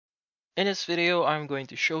In this video, I'm going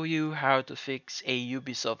to show you how to fix a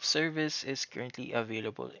Ubisoft service is currently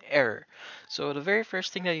available error. So the very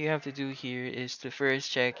first thing that you have to do here is to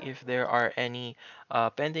first check if there are any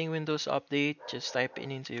pending Windows update. Just type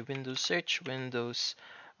in into your Windows search,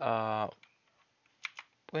 uh,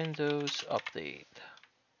 Windows update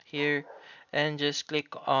here, and just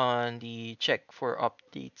click on the check for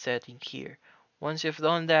update setting here. Once you've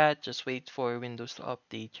done that, just wait for Windows to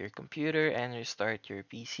update your computer and restart your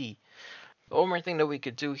PC. The only more thing that we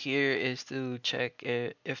could do here is to check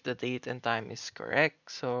if the date and time is correct.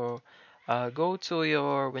 So go to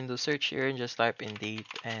your Windows search here and just type in date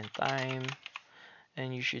and time,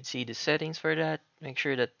 and you should see the settings for that. Make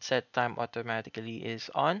sure that set time automatically is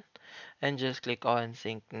on, and just click on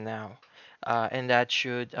sync now. And that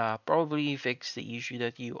should probably fix the issue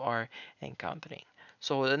that you are encountering.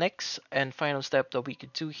 So the next and final step that we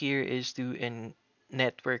could do here is do a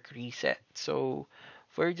network reset. So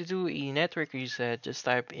for you to do a network reset, just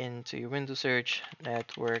type into your Windows search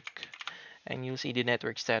network, and you'll see the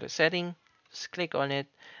network status setting. Just click on it,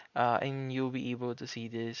 and you'll be able to see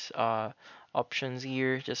this options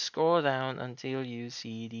here. Just scroll down until you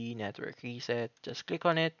see the network reset. Just click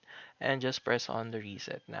on it and just press on the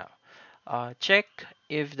reset now. Check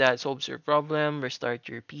if that solves your problem, restart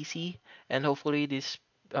your PC, and hopefully this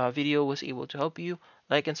video was able to help you.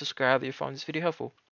 Like and subscribe if you found this video helpful.